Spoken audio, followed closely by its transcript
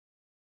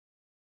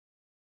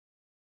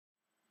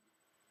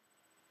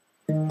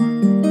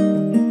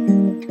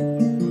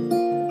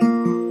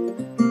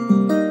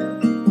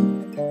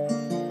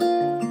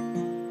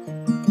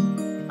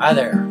Hi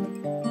there.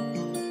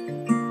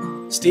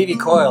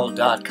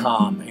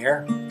 StevieCoyle.com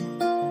here.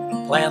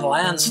 Playing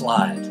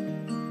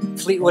Landslide.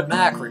 Fleetwood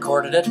Mac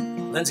recorded it.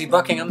 Lindsey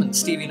Buckingham and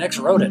Stevie Nicks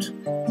wrote it.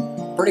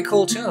 Pretty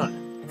cool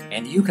tune.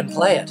 And you can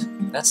play it.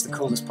 That's the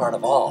coolest part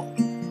of all.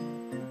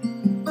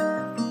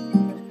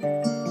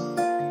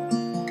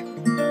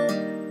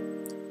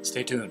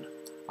 Stay tuned.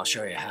 I'll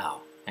show you how.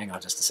 Hang on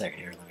just a second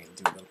here. Let me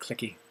do a little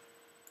clicky.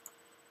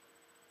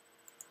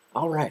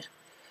 Alright.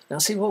 Now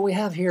see, what we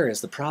have here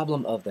is the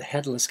problem of the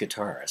headless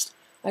guitarist.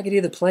 I could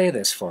either play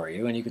this for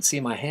you, and you could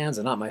see my hands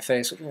and not my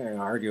face, which are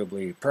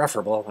arguably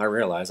preferable. I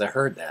realize. I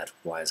heard that,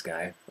 wise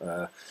guy.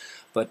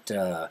 But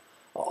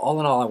all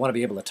in all, I want to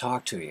be able to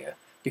talk to you,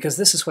 because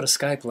this is what a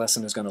Skype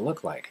lesson is going to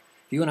look like.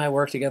 If you and I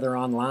work together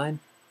online,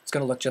 it's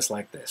going to look just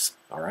like this.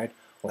 Alright?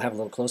 We'll have a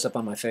little close-up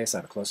on my face. I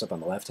have a close-up on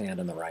the left hand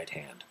and the right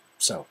hand.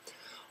 So,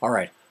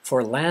 alright,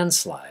 for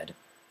Landslide,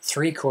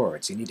 3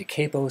 chords. You need a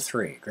capo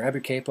 3. Grab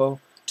your capo,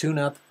 tune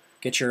up,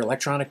 get your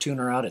electronic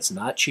tuner out. It's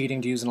not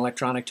cheating to use an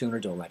electronic tuner.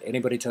 Don't let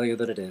anybody tell you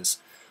that it is.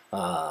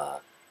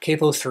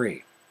 Capo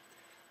 3.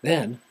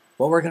 Then,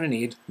 what we're going to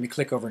need, let me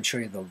click over and show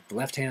you the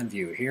left-hand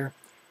view here.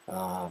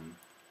 There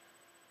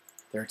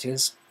it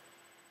is.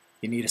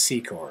 You need a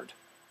C chord.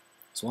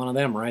 It's one of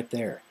them right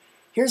there.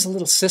 Here's a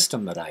little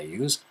system that I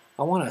use.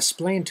 I want to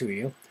explain to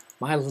you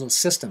my little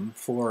system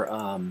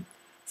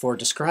for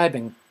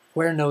describing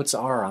where notes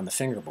are on the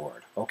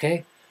fingerboard.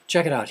 Okay?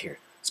 Check it out here.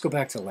 Let's go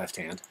back to the left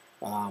hand.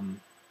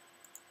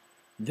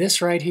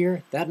 This right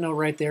here, that note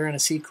right there in a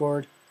C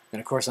chord, and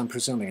of course I'm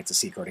presuming it's a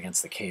C chord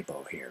against the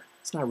capo here.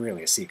 It's not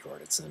really a C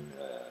chord. It's an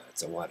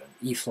an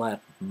E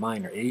flat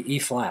minor, E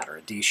flat or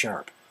a D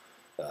sharp.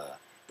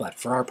 But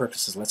for our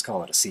purposes, let's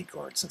call it a C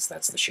chord since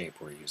that's the shape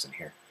we're using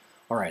here.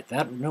 All right,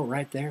 that note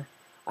right there,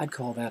 I'd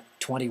call that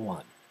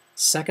 21.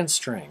 Second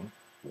string,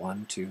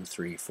 1, 2,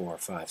 3, 4,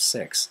 5,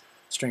 6.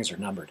 Strings are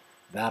numbered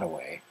that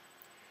way.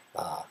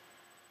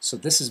 So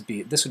this would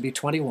be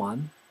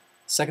 21.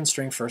 Second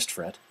string, first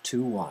fret,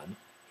 2, 1.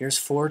 Here's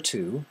 4,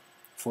 2,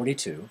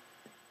 42.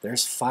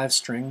 There's 5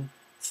 string,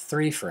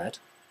 3 fret.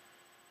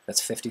 That's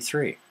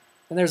 53.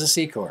 And there's a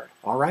C chord.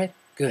 All right?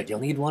 Good.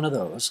 You'll need one of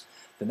those.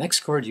 The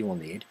next chord you will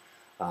need,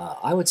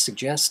 I would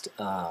suggest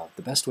the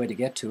best way to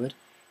get to it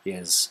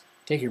is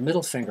take your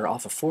middle finger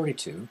off of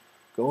 42,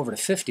 go over to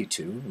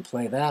 52 and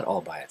play that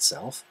all by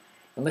itself,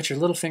 and let your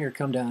little finger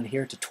come down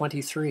here to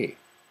 23.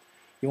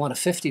 You want a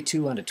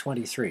 52 onto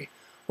 23.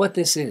 What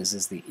this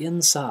is the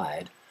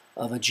inside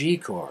of a G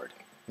chord.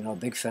 You know, a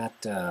big fat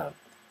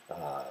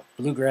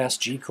bluegrass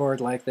G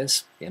chord like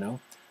this, you know.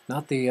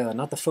 Not the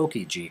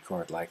folky G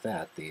chord like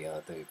that, the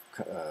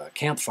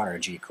campfire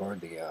G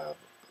chord, the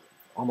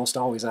almost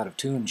always out of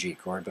tune G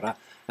chord, and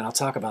I'll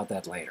talk about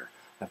that later.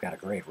 I've got a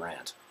great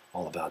rant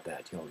all about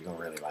that. You'll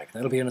really like it.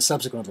 That'll be in a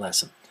subsequent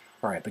lesson.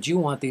 All right, but you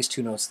want these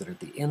two notes that are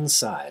the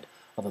inside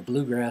of a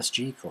bluegrass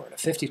G chord, a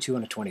 52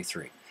 and a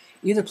 23.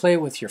 Either play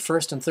with your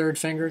first and third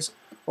fingers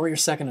or your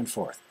second and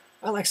fourth.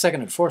 I like second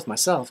and fourth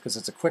myself because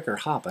it's a quicker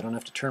hop. I don't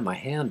have to turn my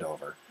hand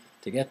over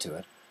to get to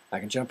it. I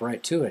can jump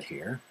right to it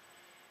here.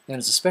 And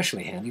it's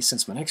especially handy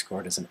since my next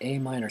chord is an A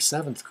minor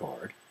 7th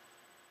chord.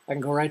 I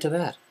can go right to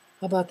that.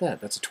 How about that?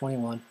 That's a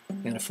 21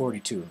 and a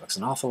 42. It looks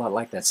an awful lot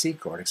like that C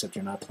chord, except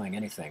you're not playing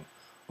anything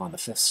on the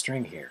 5th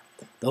string here.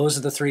 Those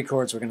are the 3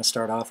 chords we're going to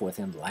start off with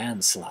in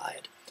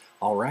Landslide.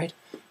 All right,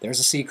 there's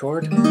a C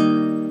chord.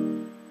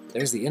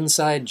 There's the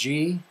inside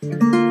G.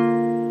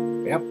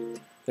 Yep,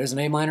 there's an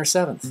A minor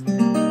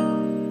 7th.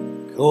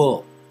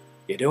 Cool.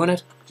 You doing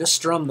it? Just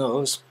strum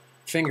those.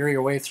 Finger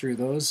your way through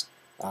those.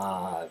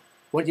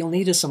 What you'll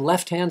need is some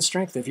left-hand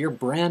strength. If you're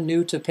brand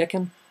new to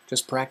picking,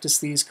 just practice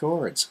these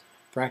chords.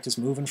 Practice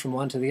moving from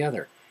one to the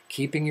other,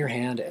 keeping your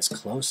hand as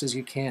close as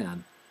you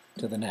can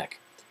to the neck.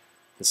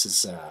 This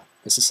is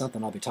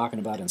something I'll be talking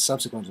about in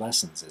subsequent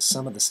lessons, is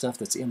some of the stuff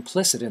that's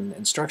implicit in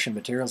instruction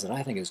materials that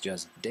I think is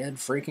just dead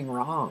freaking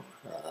wrong.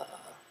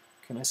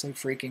 Can I say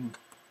freaking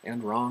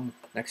and wrong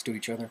next to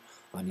each other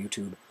on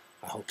YouTube?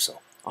 I hope so.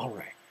 All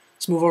right,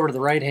 let's move over to the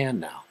right hand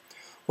now.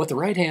 What the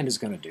right hand is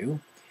going to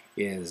do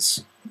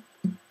is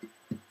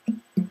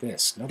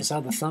this. Notice how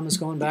the thumb is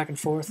going back and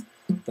forth?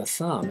 The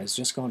thumb is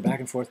just going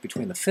back and forth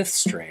between the 5th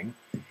string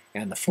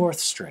and the 4th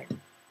string.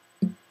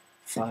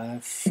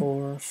 5,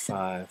 4,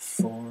 5,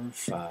 4,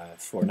 5,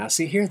 4. Now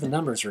see here, the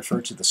numbers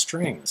refer to the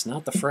strings,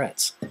 not the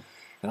frets.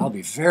 And I'll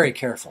be very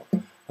careful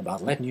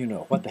about letting you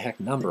know what the heck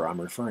number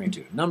I'm referring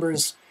to.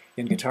 Numbers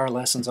in guitar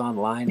lessons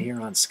online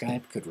here on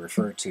Skype could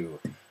refer to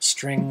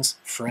strings,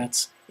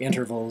 frets,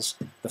 intervals,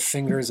 the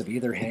fingers of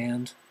either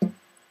hand.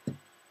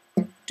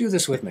 Do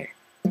this with me.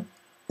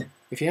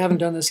 If you haven't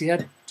done this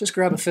yet, just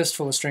grab a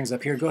fistful of strings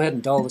up here. Go ahead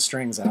and dull the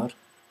strings out.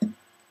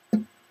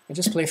 And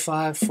just play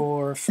 5,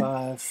 4,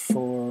 5,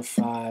 4,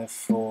 5,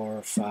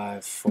 4,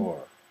 5,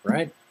 4.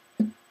 Right?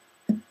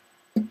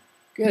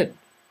 Good.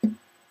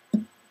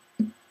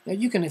 Now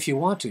you can, if you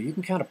want to, you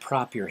can kind of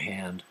prop your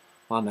hand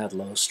on that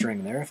low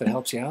string there if it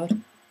helps you out.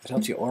 If it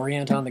helps you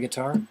orient on the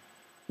guitar.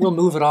 We'll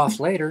move it off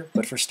later,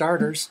 but for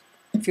starters,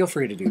 feel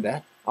free to do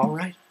that. All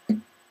right?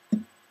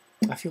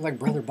 I feel like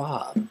Brother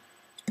Bob.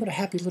 put a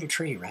happy little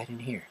tree right in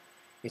here.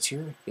 It's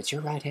your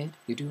right hand.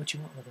 You do what you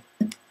want with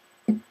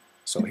it.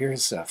 So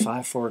here's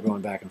 5-4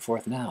 going back and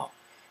forth. Now,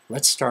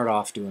 let's start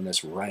off doing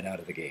this right out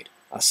of the gate.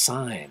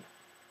 Assign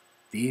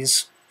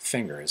these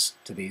fingers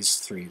to these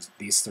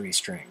three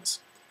strings.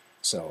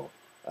 So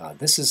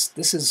this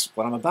is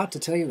what I'm about to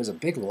tell you is a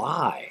big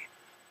lie,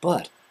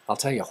 but I'll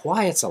tell you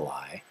why it's a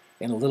lie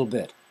in a little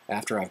bit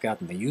after I've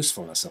gotten the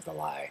usefulness of the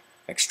lie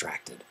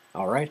extracted.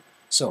 All right?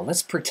 So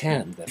let's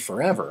pretend that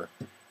forever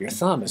your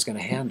thumb is going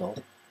to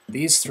handle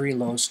these three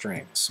low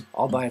strings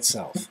all by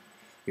itself.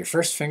 Your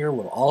first finger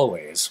will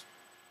always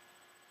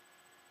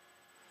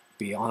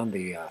be on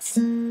the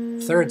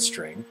third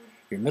string.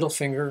 Your middle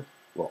finger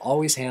will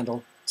always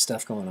handle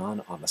stuff going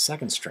on the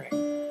second string.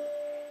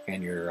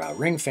 And your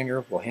ring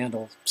finger will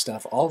handle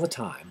stuff all the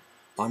time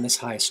on this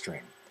high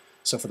string.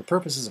 So for the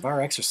purposes of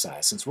our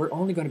exercise, since we're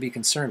only going to be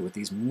concerned with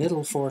these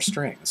middle four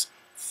strings,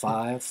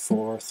 5,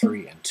 4,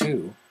 3, and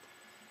 2,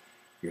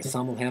 your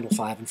thumb will handle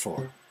 5 and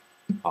 4.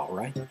 All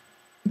right?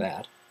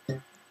 That.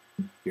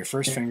 Your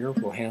first finger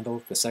will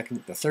handle the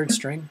third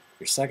string.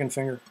 Your second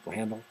finger will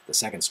handle the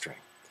second string.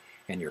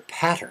 And your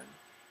pattern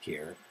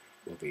here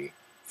will be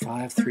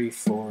 5, 3,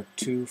 4,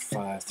 2,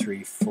 5,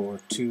 3, 4,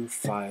 2,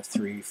 5,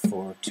 3,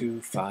 4,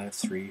 2, 5,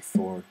 3,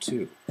 4,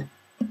 2.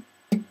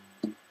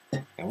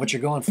 And what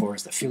you're going for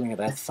is the feeling of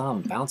that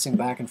thumb bouncing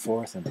back and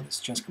forth in this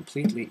just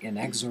completely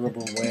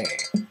inexorable way.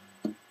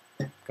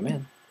 Come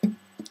in.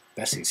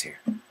 Bessie's here.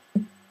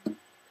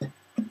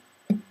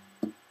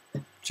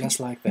 Just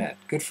like that.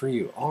 Good for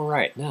you. All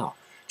right, now,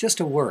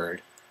 just a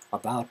word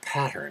about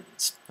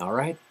patterns, all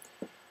right?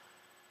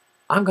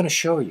 I'm going to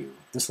show you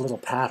this little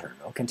pattern.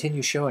 I'll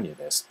continue showing you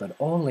this, but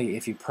only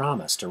if you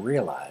promise to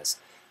realize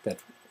that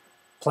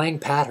playing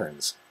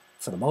patterns,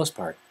 for the most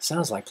part,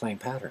 sounds like playing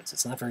patterns.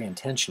 It's not very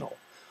intentional.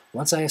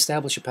 Once I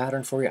establish a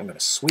pattern for you, I'm going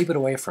to sweep it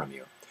away from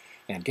you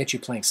and get you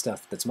playing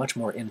stuff that's much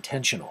more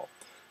intentional.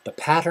 The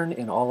pattern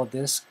in all of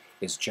this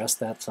is just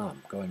that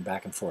thumb going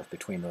back and forth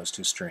between those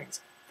two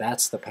strings.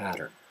 That's the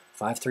pattern.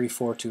 5, 3,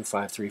 4, 2,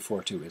 5, 3,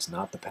 4, 2 is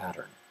not the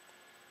pattern.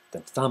 The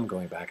thumb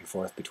going back and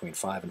forth between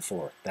 5 and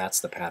 4, that's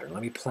the pattern.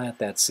 Let me plant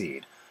that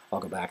seed. I'll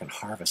go back and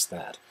harvest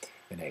that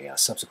in a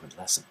subsequent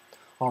lesson.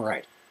 All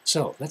right,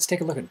 so let's take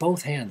a look at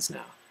both hands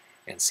now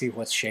and see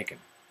what's shaking.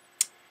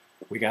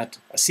 We got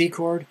a C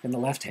chord in the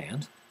left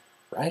hand,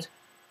 right?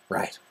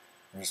 Right.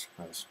 I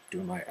was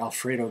doing my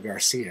Alfredo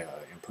Garcia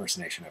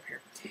impersonation up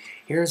here.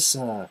 Here's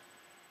the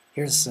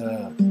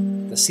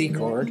C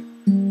chord,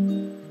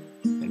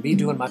 and me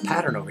doing my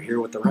pattern over here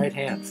with the right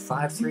hand.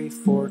 5, 3,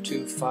 4,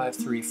 2, 5,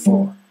 3,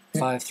 4.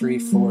 5, 3,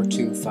 4,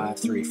 2, 5,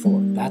 3,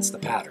 4. That's the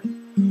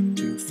pattern.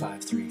 2,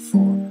 5, 3,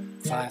 4.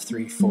 5,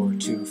 3, 4,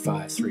 2,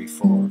 5, 3,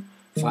 4.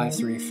 5,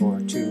 3, 4,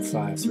 2,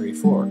 5, 3,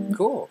 4.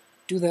 Cool.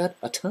 Do that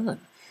a ton.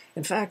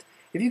 In fact,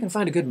 if you can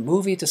find a good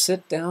movie to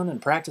sit down and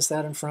practice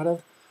that in front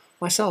of,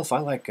 myself, I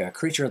like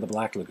Creature of the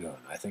Black Lagoon.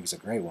 I think it's a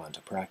great one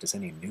to practice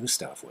any new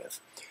stuff with.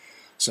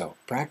 So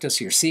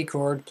practice your C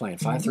chord, playing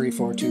 5, 3,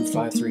 4, 2,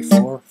 5, 3,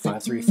 4,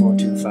 5, 3, 4,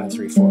 2, 5,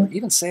 3, 4.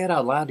 Even say it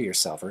out loud to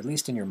yourself, or at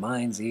least in your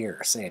mind's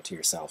ear, say it to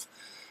yourself,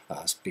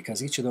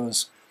 because each of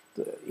those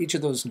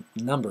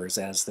numbers,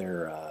 as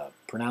they're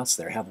pronounced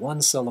there, have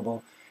one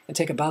syllable and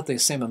take about the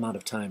same amount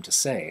of time to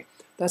say.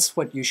 That's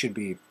what you should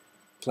be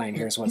playing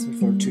here. So 1,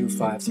 4, 2,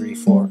 5, 3,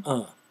 4.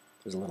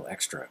 There's a little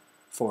extra.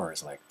 4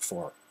 is like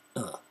 4.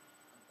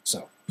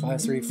 So 5,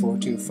 3, 4,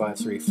 2, 5,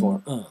 3,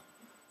 4.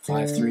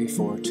 5, 3,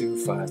 4, 2,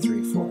 5,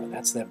 3, 4.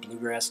 That's that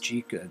bluegrass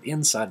G,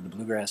 inside of the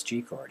bluegrass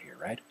G chord here,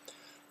 right?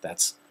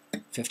 That's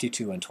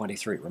 52 and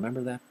 23.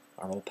 Remember that,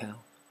 our old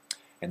pal?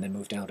 And then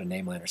move down to an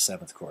A minor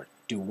 7th chord.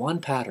 Do one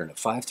pattern of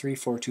 5, 3,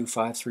 4, 2,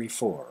 5, 3,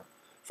 4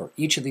 for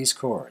each of these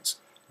chords,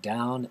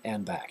 down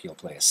and back. You'll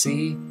play a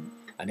C,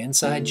 an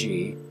inside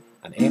G,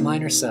 an A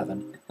minor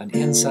 7, an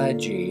inside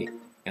G,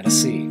 and a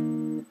C.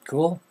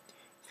 Cool?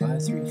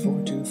 5, 3,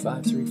 4, 2,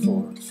 5, 3,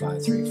 4,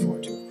 5, 3, 4,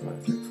 2,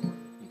 5, 3, 4.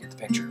 You get the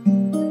picture.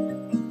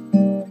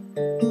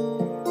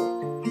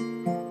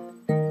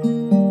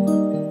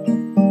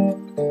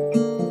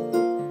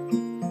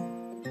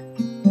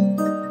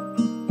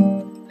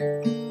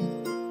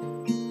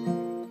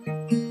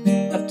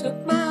 I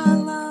took my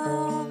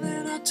love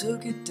and I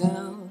took it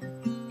down,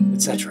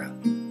 etc.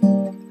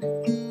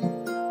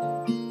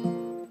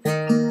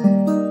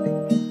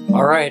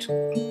 All right,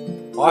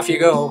 off you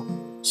go.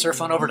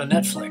 Surf on over to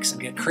Netflix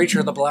and get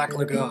Creature of the Black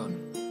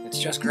Lagoon. It's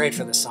just great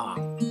for the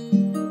song.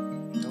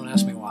 Don't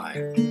ask me why.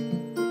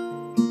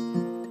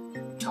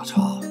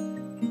 Ta-ta.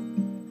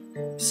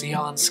 See you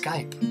on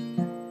Skype.